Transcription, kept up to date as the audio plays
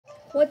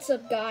What's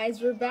up,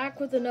 guys? We're back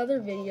with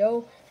another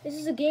video. This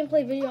is a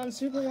gameplay video on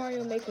Super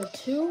Mario Maker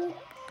 2.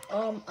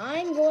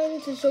 I'm going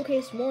to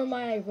showcase more of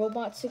my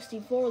Robot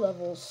 64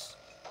 levels.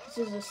 This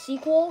is a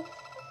sequel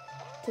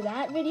to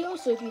that video,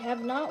 so if you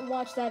have not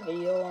watched that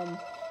video,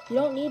 you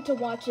don't need to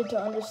watch it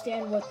to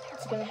understand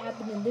what's going to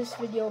happen in this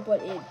video,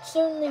 but it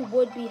certainly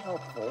would be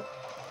helpful.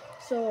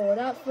 So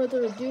without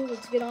further ado,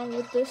 let's get on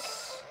with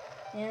this,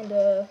 and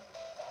let's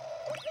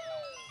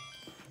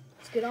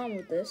get on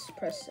with this.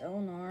 Press L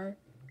and R.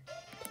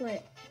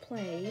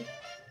 Play.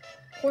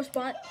 Core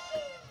spot.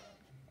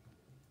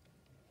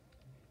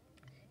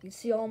 You can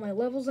see all my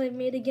levels I've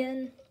made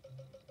again.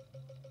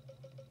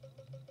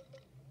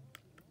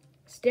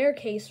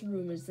 Staircase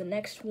room is the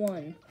next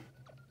one.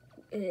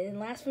 In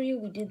last video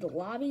we did the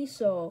lobby,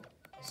 so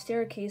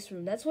staircase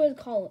room. That's what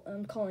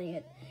I'm calling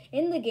it.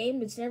 In the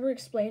game, it's never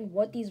explained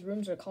what these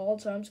rooms are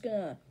called, so I'm just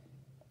gonna.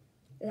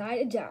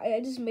 I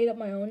just made up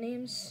my own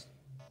names.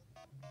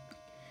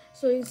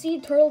 So you can see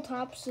turtle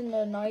tops in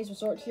the Naughty's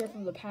Resort here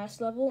from the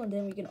past level, and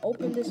then we can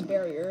open this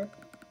barrier,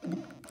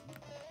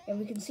 and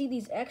we can see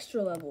these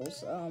extra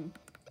levels,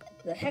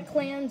 the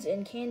Hecklands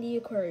and Candy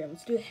Aquarium.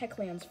 Let's do the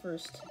Hecklands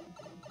first.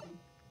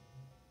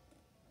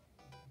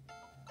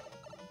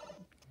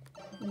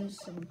 Use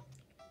some.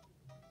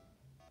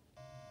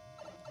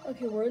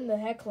 Okay, we're in the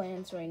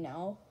Hecklands right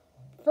now.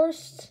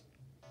 First,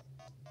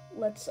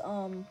 let's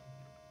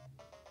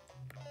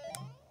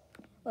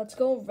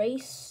go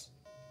race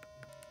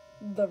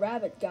the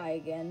rabbit guy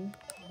again.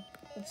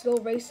 Let's go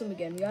race him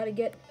again. We gotta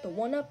get the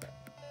 1-up,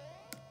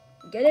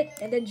 get it,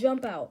 and then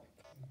jump out.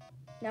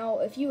 Now,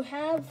 if you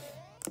have,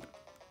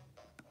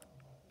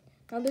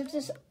 there's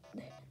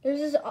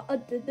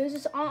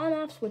this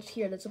on-off switch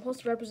here that's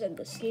supposed to represent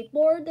the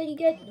skateboard that you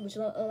get, which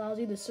allows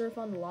you to surf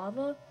on the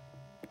lava.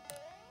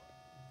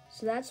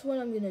 So that's what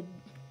I'm gonna.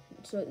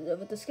 So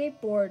with the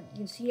skateboard, you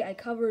can see I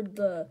covered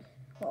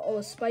all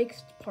the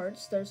spiked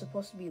parts that are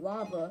supposed to be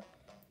lava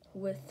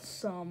with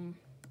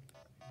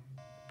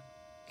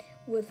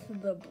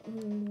the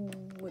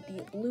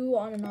blue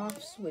on and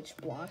off switch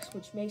blocks,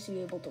 which makes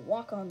you able to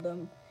walk on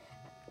them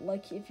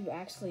like if you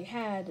actually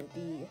had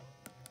the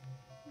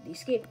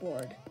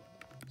skateboard.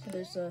 So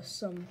there's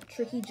some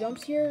tricky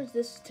jumps here.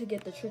 This is to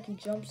get the tricky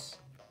jumps,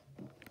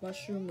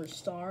 mushroom or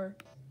star.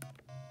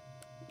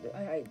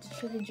 The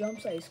tricky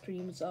jumps ice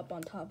cream is up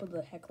on top of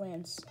the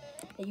Hecklands,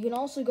 and you can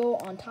also go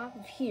on top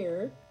of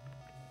here.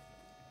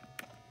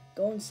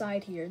 Go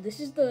inside here. This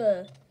is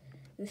the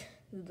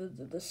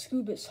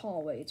Scubus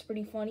hallway. It's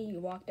pretty funny. You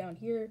walk down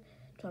here,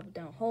 drop it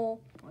down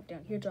hole, walk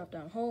down here, drop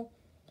down hole,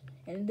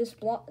 and this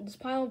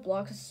pile of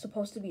blocks is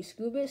supposed to be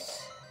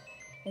Scubus,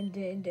 and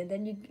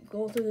then you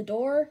go through the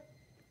door.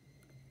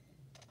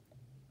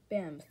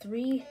 Bam,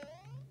 three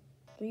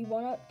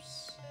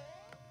 1-ups.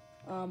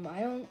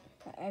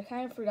 I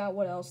kind of forgot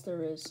what else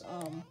there is.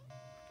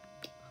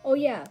 Oh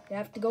yeah, you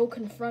have to go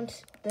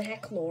confront the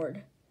Heck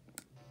Lord.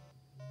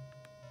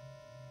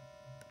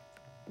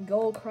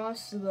 Go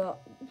across the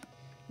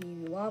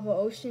lava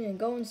ocean and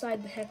go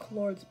inside the Heck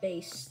Lord's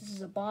base. This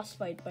is a boss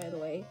fight, by the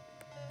way.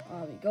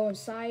 You go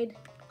inside.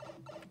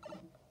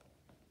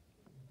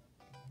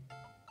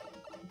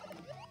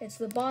 It's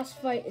the boss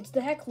fight. It's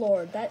the Heck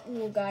Lord. That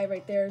little guy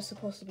right there is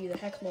supposed to be the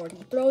Heck Lord.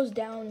 He throws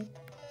down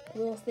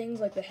little things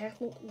like the Heck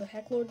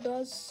Lord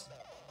does.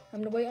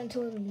 I'm gonna wait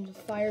until I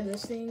fire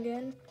this thing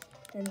again,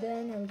 and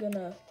then I'm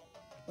gonna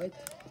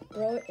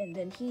throw it, and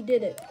then he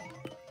did it.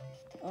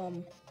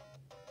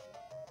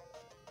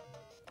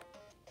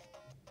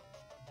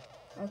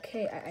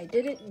 Okay, I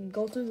did it, and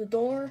go through the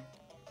door.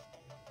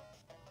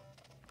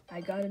 I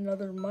got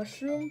another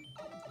mushroom,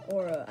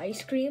 or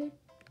ice cream.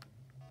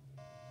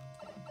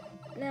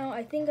 Now,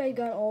 I think I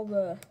got all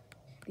the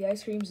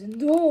ice creams in.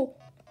 No!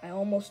 I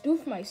almost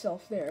doofed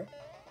myself there.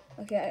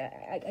 Okay,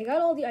 I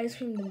got all the ice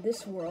cream in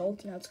this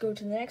world. Now let's go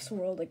to the next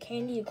world, a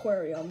Candy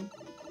Aquarium.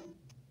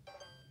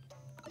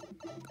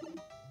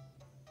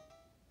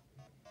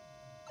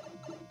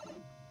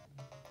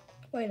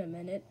 Wait a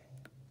minute.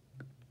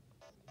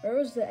 Where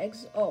was the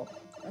eggs? Oh,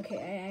 okay,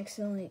 I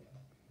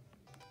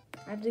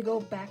have to go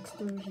back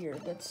through here.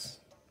 That's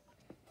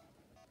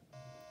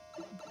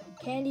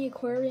Candy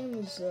Aquarium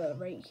is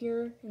right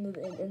here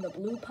in the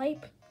blue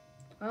pipe.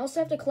 I also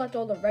have to collect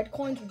all the red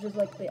coins, which is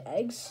like the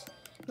eggs.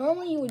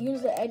 Normally you would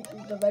use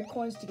the red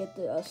coins to get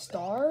the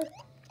star,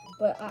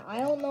 but I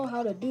don't know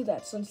how to do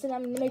that. So instead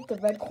I'm gonna make the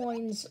red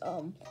coins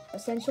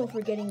essential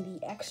for getting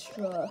the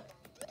extra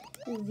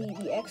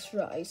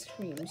ice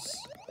creams.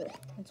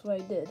 That's what I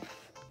did.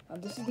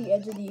 This is the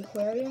edge of the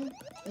aquarium.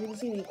 As you can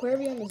see, the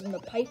aquarium is in the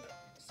pipe.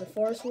 It's the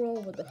forest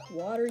world with the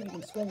water. You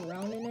can swim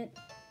around in it.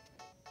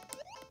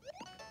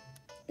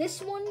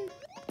 This one,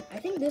 I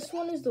think this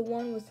one is the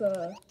one with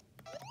the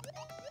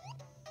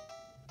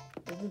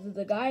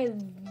guy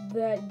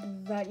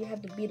that you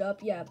have to beat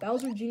up. Yeah,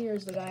 Bowser Jr.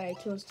 is the guy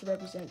I chose to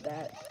represent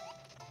that.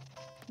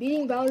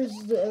 Beating Bowser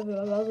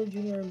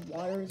Jr. in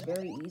water is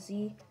very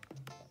easy.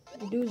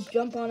 You do is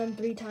jump on him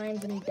 3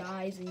 times and he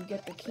dies, and you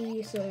get the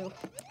key. So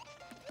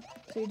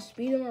you just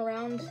beat him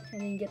around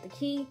and then you get the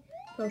key.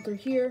 Go through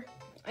here.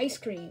 Ice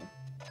cream.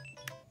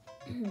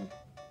 Get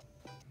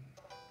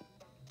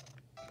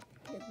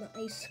the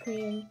ice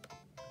cream.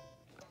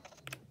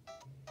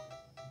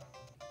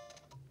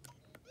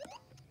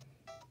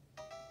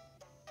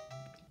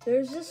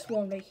 There's this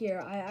one right here.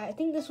 I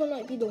think this one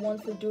might be the one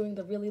for doing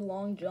the really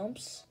long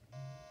jumps.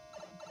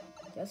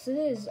 Yes, it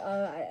is.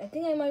 I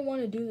think I might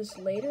want to do this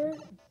later.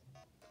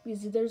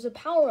 Because there's a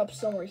power-up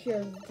somewhere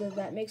here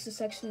that makes the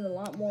section a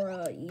lot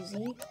more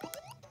easy.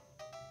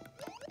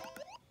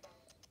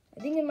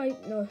 I think it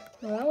might... No,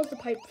 that was the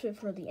pipe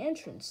for the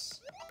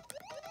entrance.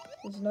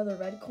 There's another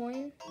red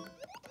coin.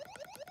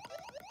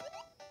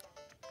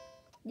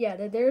 Yeah,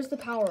 there's the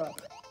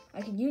power-up.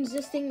 I can use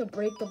this thing to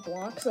break the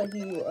blocks like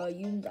you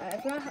use... I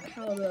forgot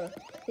how the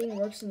thing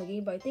works in the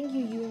game, but I think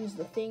you use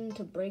the thing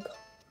to break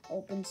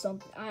open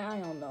something. I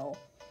don't know.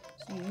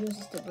 So you use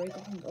this to break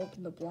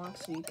open the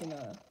blocks so you can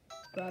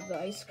grab the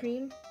ice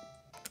cream.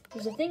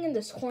 There's a thing in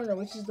this corner,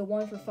 which is the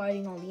one for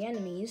fighting all the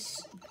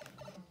enemies.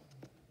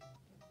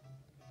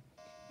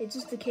 It's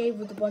just a cave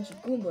with a bunch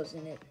of Goombas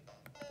in it.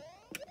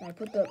 And I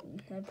put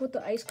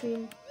the ice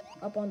cream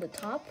up on the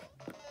top.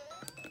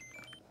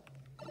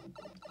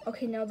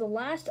 Okay, now the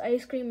last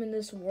ice cream in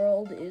this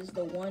world is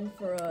the one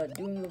for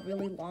doing the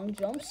really long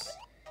jumps,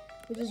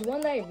 which is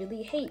one that I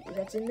really hate.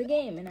 That's in the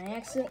game, and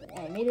I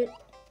made it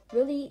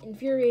really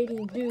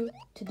infuriating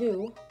to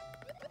do.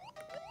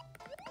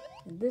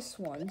 This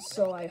one,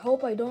 so I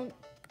hope I don't.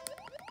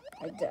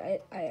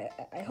 I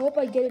hope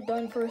I get it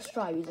done first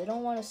try because I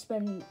don't want to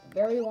spend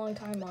very long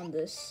time on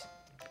this.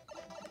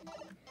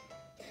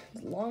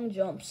 Long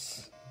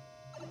jumps.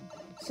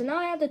 So now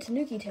I have the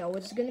Tanuki tail,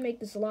 which is gonna make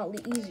this a lot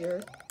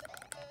easier.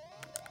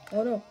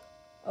 Oh no.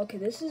 Okay,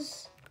 this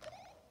is...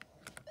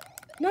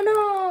 No,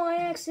 I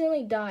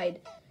accidentally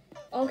died.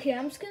 Okay,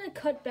 I'm just gonna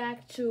cut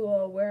back to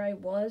where I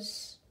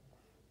was.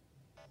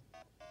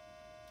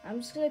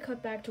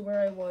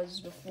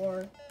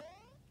 Before.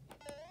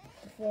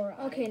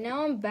 Okay,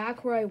 now I'm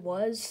back where I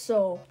was,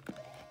 so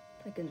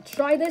I can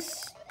try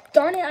this.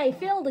 Darn it, I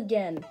failed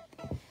again.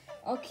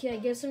 Okay, I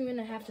guess I'm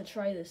gonna have to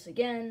try this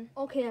again.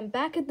 Okay, I'm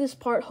back at this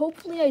part.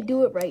 Hopefully I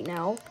do it right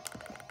now.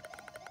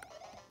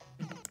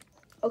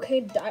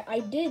 Okay, I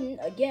didn't.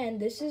 Again,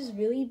 this is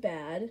really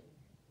bad.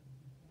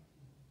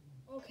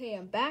 Okay,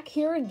 I'm back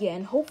here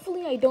again.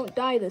 Hopefully I don't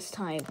die this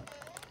time.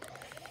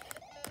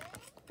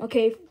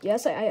 Okay,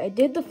 yes, I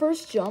did the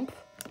first jump.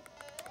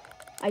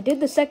 I did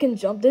the second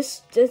jump.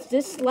 This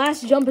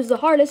last jump is the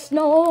hardest.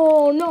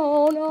 No.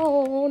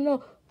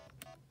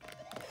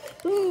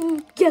 Ooh,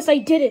 yes, I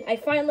did it. I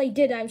finally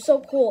did it. I'm so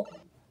cool.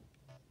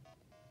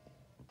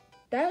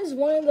 That is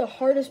one of the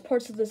hardest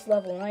parts of this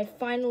level, and I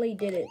finally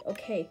did it.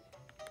 Okay.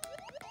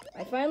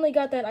 I finally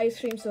got that ice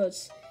cream, so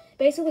it's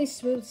basically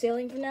smooth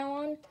sailing from now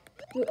on.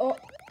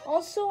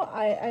 Also,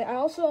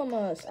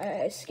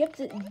 I skipped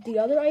the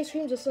other ice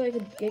cream just so I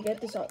could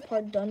get this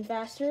part done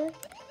faster.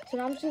 So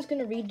now I'm just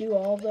gonna redo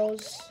all of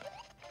those.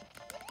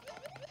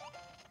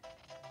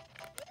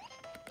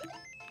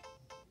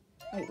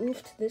 I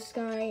oofed this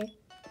guy.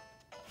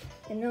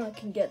 And now I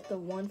can get the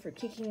one for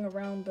kicking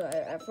around the...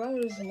 I forgot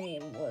what his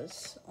name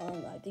was.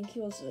 I think he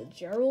was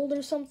Gerald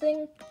or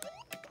something.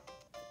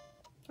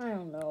 I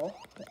don't know.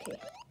 Okay.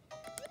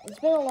 It's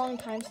been a long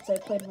time since I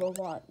played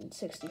Roblox in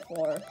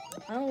 64.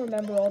 I don't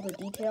remember all the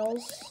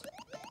details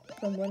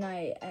from when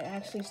I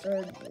actually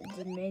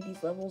made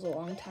these levels a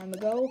long time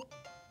ago.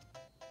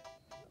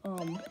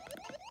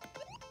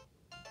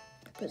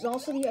 There's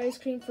also the ice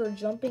cream for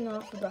jumping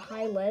off of the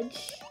high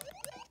ledge.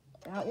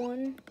 That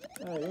one.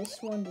 This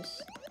one.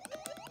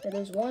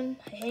 There's one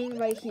hanging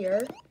right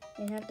here,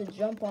 and you have to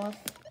jump off.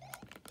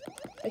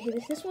 Okay,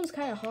 this one's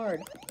kind of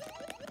hard.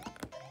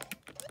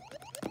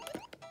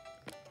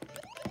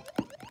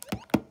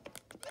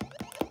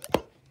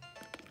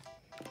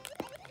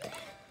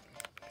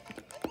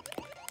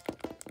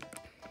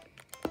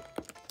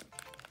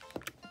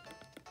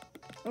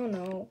 Oh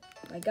no,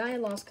 my guy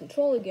lost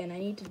control again. I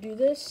need to do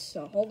this,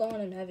 so hold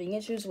on, I'm having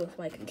issues with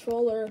my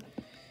controller.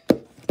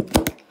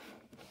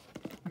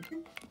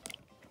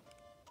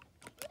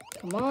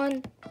 Come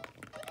on.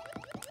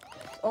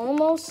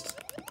 Almost.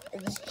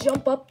 Just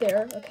jump up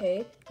there.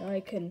 Okay, now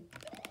I can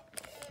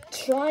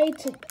try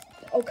to...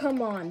 Oh,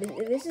 come on.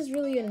 This is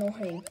really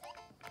annoying.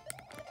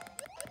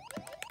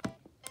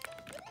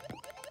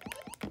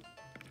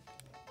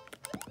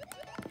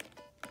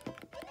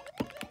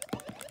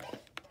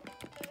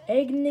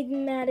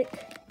 Enigmatic.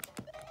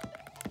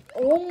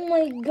 Oh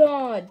my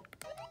god.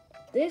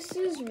 This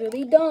is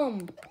really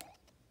dumb.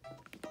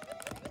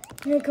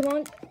 No, come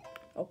on.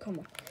 Oh, come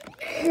on.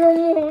 Come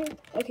on.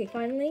 Okay,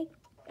 finally.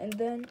 And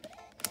then...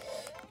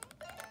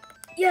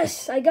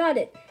 Yes, I got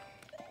it.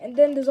 And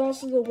then there's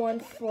also the one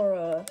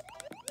for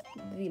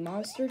the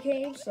monster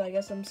cave. So I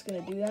guess I'm just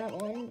going to do that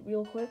one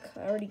real quick.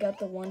 I already got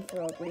the one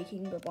for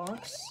breaking the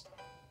box.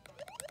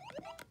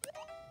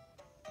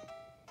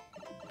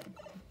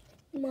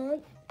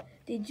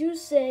 Did you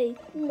say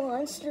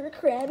Monster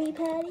Krabby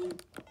Patty?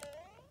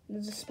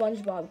 There's a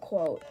SpongeBob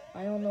quote.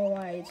 I don't know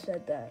why I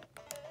said that.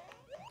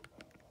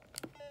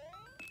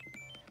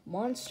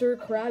 Monster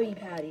Krabby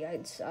Patty.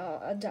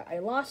 I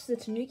lost the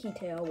Tanuki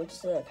tail, which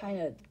is kind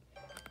of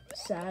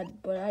sad,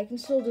 but I can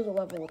still do the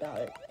level without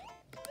it.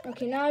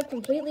 Okay, now I've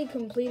completely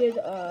completed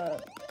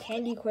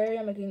Candy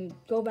Aquarium. I can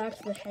go back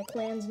to the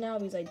Hecklands now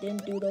because I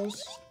didn't do those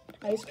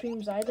ice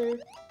creams either.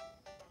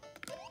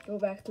 Go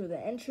back through the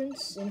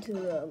entrance into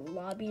the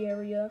lobby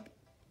area.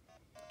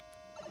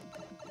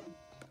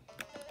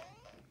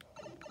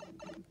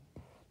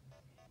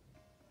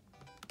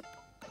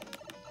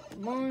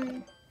 Come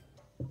on.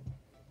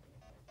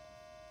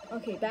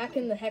 Okay, back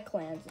in the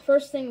Hecklands. The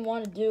first thing I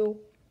want to do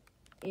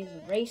is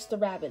race the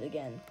rabbit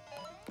again.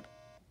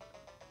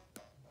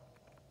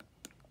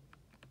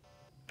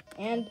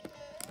 And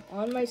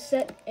on my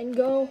set and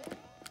go.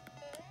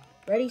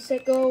 Ready,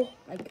 set, go.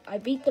 I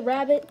beat the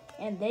rabbit,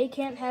 and they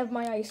can't have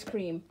my ice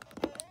cream.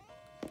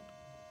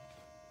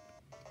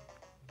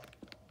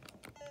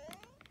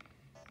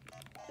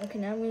 Okay,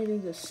 now I'm going to do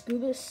the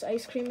Scubus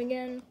ice cream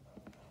again.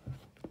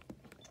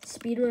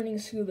 Speedrunning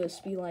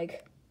Scubus be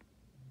like...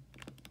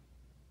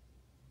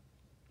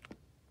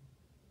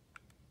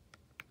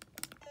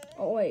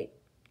 Oh, wait.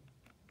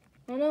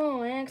 Oh,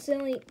 no, I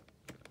accidentally...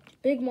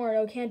 Big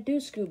Mario can't do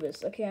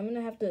Scubus. Okay, I'm going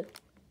to have to...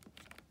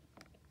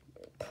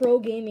 Pro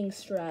gaming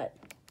strat.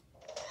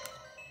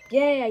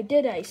 Yay, I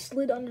did it. I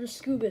slid under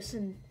Scubus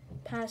and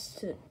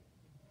passed it.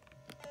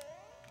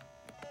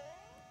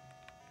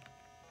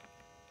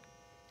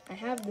 I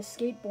have the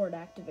skateboard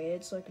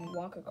activated so I can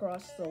walk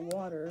across the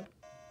water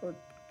or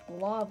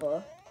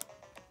lava.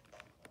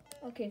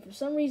 Okay, for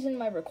some reason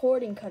my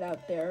recording cut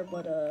out there,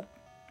 but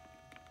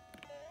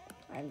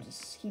I'm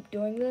just keep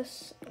doing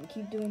this and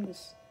keep doing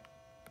this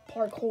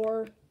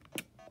parkour.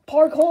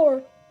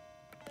 Parkour!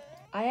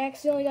 I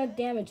accidentally got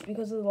damaged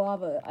because of the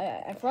lava.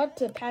 I forgot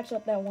to patch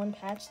up that one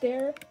patch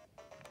there.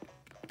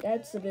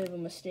 That's a bit of a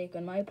mistake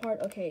on my part.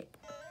 Okay,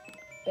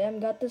 bam,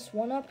 got this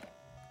one up.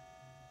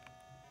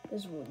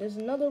 There's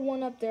another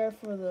one up there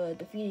for the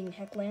defeating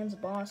Hecklands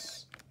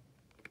boss.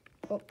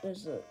 Oh,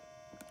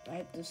 I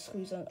have to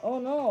squeeze on. Oh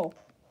no!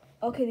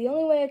 Okay, the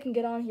only way I can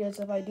get on here is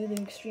if I do the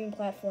extreme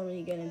platforming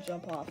again and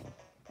jump off,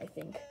 I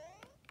think.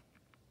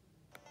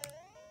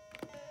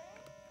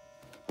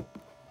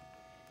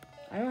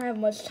 I don't have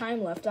much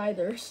time left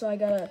either, so I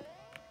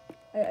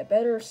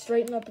better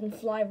straighten up and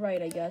fly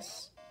right, I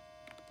guess.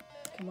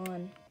 Come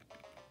on.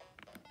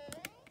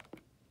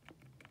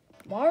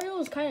 Mario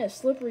is kind of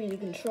slippery to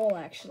control,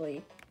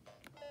 actually.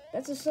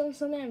 That's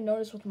something I've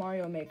noticed with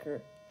Mario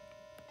Maker.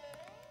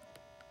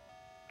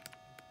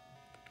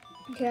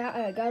 Okay,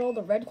 I got all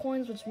the red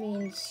coins, which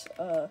means,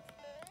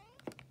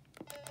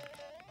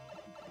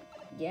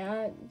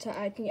 yeah,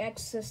 I can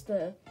access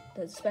the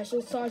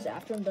special stars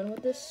after I'm done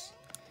with this.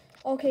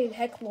 Okay,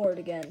 Heck Lord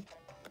again.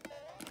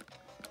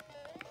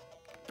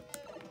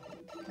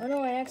 Oh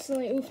no, I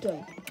accidentally oofed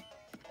him.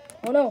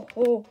 Oh no,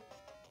 oh.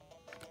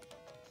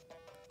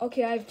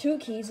 Okay, I have 2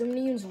 keys. I'm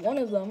gonna use one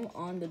of them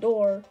on the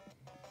door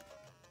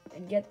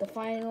and get the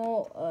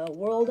final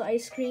world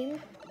ice cream.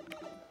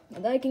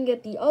 And I can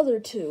get the other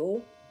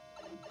 2.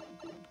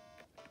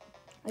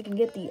 I can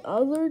get the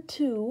other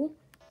 2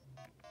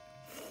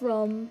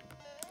 from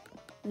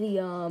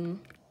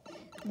the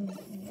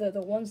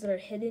ones that are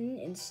hidden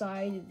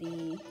inside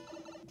the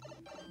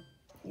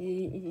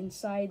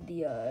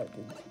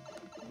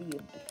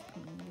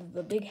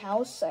big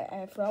house.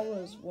 I forgot what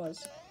it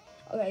was.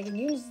 Okay, I can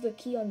use the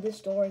key on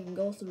this door. I can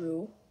go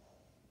through.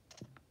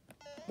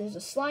 There's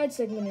a slide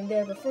segment in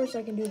there, but first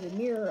I can do the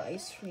mirror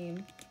ice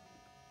cream.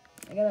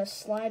 I gotta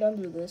slide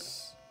under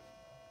this.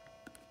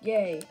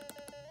 Yay.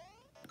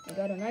 I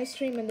got an ice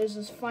cream, and there's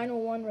this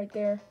final one right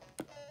there.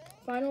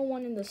 Final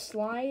one in the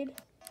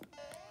slide.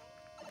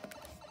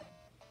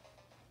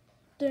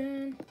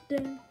 Dun,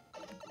 dun.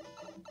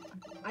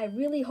 I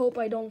really hope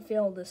I don't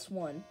fail this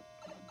one.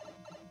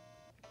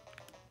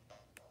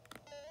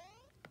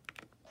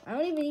 I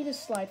don't even need a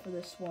slide for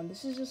this one.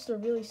 This is just a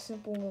really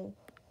simple...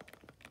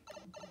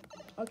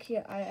 Okay,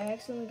 I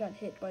accidentally got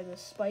hit by the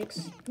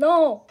spikes.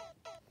 No!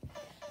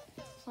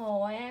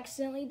 Oh, I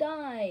accidentally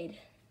died.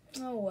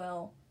 Oh,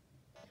 well.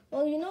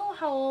 Well, you know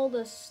how all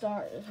the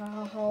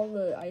how all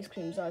the ice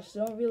creams are, so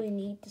you don't really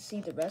need to see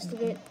the rest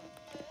of it.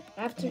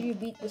 After you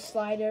beat the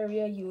slide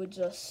area, you would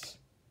just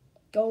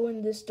go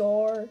in this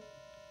door,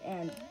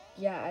 and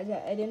yeah, I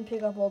didn't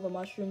pick up all the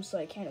mushrooms, so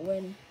I can't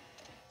win.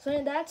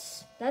 So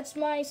that's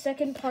my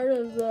second part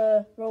of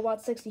the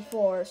Robot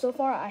 64. So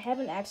far, I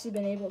haven't actually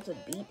been able to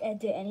beat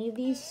any of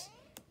these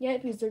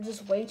yet because they're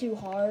just way too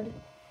hard.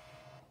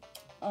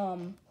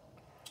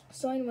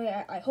 So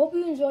anyway, I hope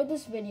you enjoyed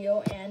this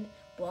video, and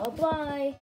bye-bye.